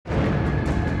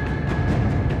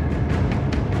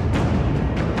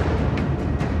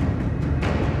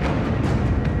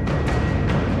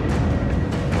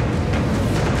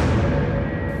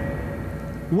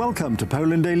Welcome to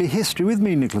Poland Daily History with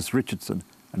me, Nicholas Richardson.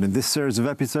 And in this series of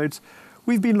episodes,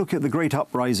 we've been looking at the great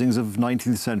uprisings of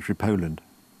 19th century Poland,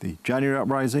 the January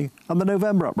Uprising and the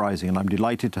November Uprising. And I'm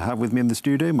delighted to have with me in the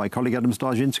studio my colleague Adam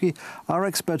Starzyński, our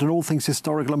expert on all things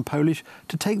historical and Polish,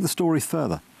 to take the story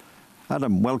further.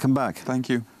 Adam, welcome back. Thank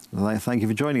you. Thank you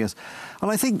for joining us.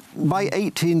 And I think by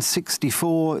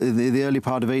 1864, the early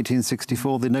part of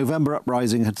 1864, the November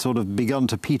Uprising had sort of begun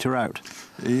to peter out.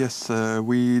 Yes,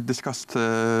 we discussed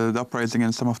the uprising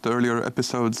in some of the earlier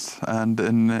episodes, and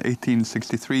in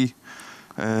 1863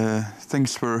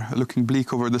 things were looking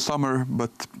bleak over the summer,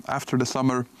 but after the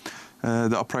summer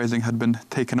the uprising had been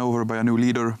taken over by a new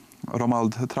leader,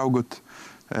 Romuald Traugutt,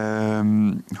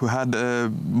 who had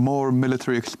more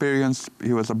military experience.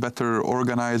 He was a better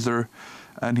organizer,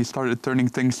 and he started turning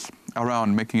things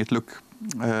around, making it look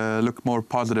more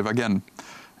positive again.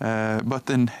 But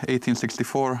in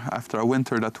 1864, after a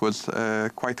winter that was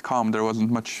quite calm, there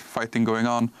wasn't much fighting going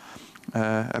on.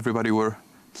 Everybody were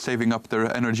saving up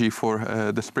their energy for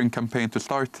the spring campaign to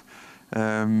start.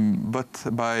 But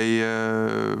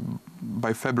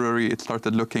by February, it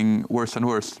started looking worse and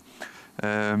worse.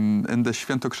 In the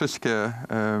Świętokrzyskie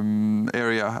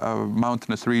area, a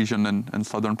mountainous region in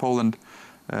southern Poland,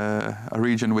 a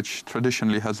region which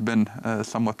traditionally has been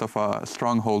somewhat of a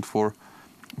stronghold for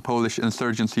Polish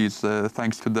insurgencies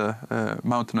thanks to the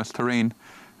mountainous terrain.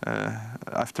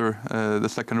 After the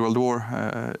Second World War,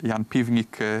 Jan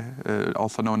Piwnik,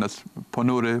 also known as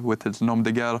Ponury with his nom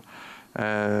de guerre,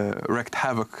 wreaked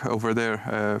havoc over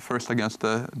there, first against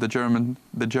the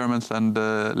Germans, and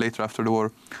later after the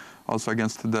war also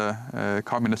against the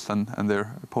communists and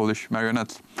their Polish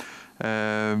marionettes.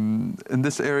 In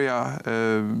this area,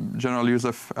 General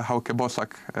Józef Hauge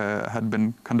Bosak had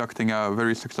been conducting a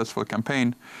very successful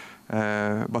campaign,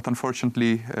 but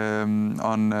unfortunately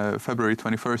on February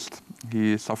 21st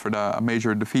he suffered a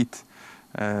major defeat,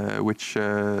 which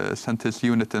sent his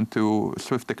unit into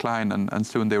swift decline, and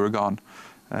soon they were gone.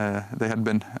 They had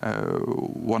been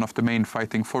one of the main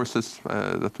fighting forces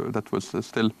that was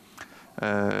still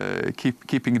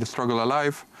keeping the struggle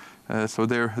alive, so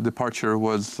their departure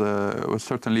was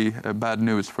certainly bad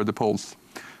news for the Poles.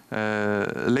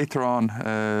 Later on,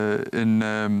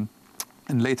 in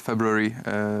late February,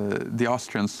 the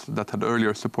Austrians that had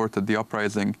earlier supported the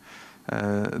uprising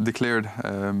declared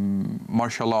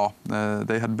martial law.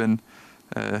 They had been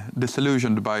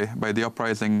disillusioned by the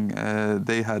uprising.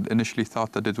 They had initially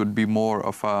thought that it would be more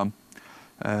of a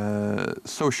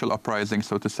social uprising,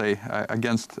 so to say,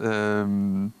 against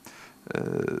the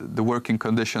working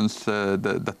conditions,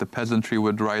 that the peasantry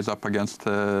would rise up against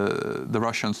the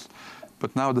Russians.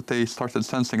 But now that they started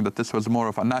sensing that this was more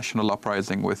of a national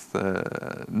uprising with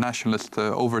nationalist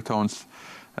overtones,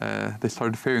 they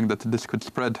started fearing that this could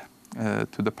spread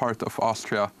to the part of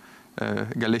Austria,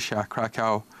 Galicia,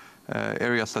 Krakow,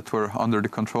 areas that were under the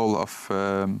control of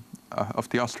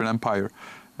the Austrian Empire.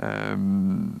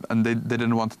 And they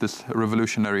didn't want this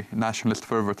revolutionary nationalist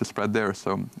fervor to spread there,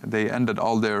 so they ended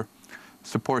all their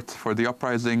support for the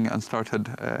uprising and started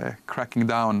cracking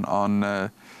down on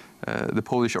the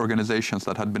Polish organizations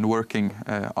that had been working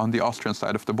on the Austrian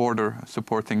side of the border,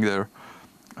 supporting their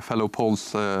fellow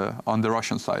Poles on the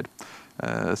Russian side.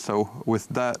 So with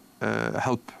that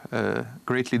help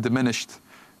greatly diminished,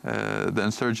 the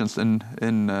insurgents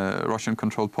in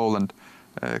Russian-controlled Poland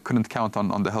couldn't count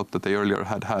on the help that they earlier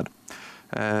had.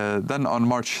 Then on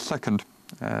March 2nd,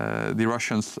 the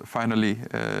Russians finally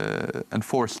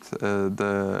enforced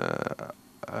the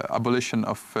abolition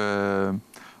of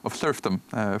serfdom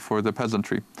for the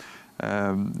peasantry.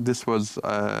 This was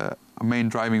a main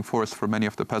driving force for many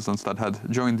of the peasants that had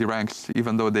joined the ranks,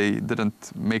 even though they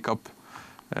didn't make up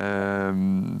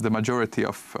the majority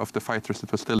of the fighters.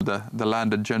 It was still the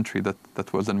landed gentry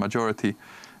that was in majority.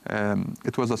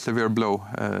 It was a severe blow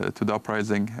to the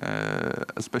uprising,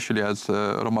 especially as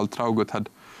Romuald Traugutt had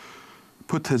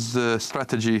put his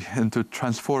strategy into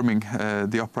transforming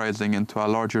the uprising into a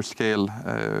larger scale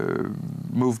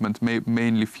movement,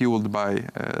 mainly fueled by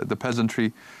the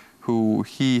peasantry, who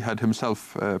he had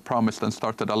himself promised and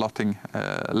started allotting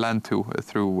land to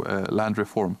through land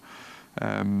reform.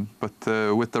 But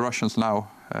with the Russians now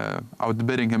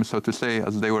outbidding him, so to say,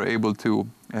 as they were able to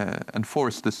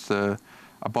enforce this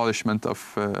abolishment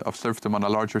of serfdom on a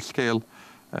larger scale,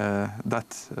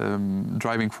 that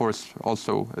driving force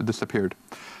also disappeared.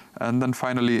 And then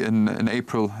finally in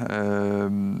April,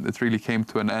 it really came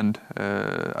to an end,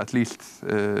 at least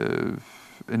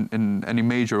in any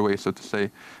major way, so to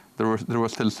say. There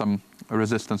was still some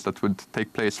resistance that would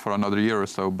take place for another year or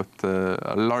so, but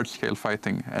large-scale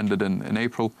fighting ended in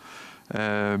April.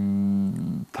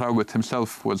 Traugutt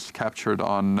himself was captured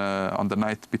on the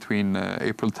night between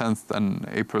April 10th and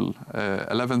April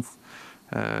 11th.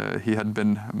 He had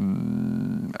been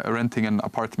renting an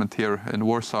apartment here in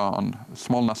Warsaw on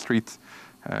Smolna Street,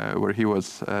 where he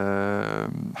was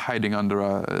hiding under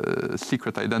a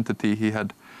secret identity. He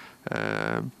had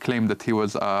claimed that he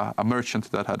was a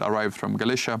merchant that had arrived from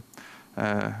Galicia.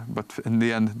 But in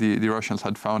the end, the Russians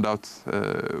had found out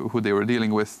who they were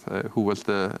dealing with, who was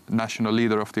the national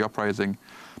leader of the uprising,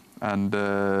 and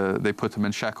they put him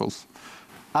in shackles.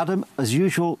 Adam, as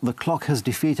usual, the clock has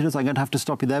defeated us. I'm going to have to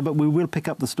stop you there, but we will pick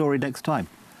up the story next time.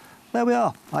 There we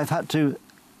are. I've had to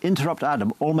interrupt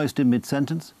Adam almost in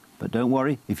mid-sentence, but don't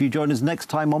worry. If you join us next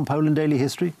time on Poland Daily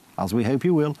History, as we hope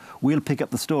you will, we'll pick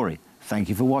up the story. Thank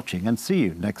you for watching and see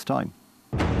you next time.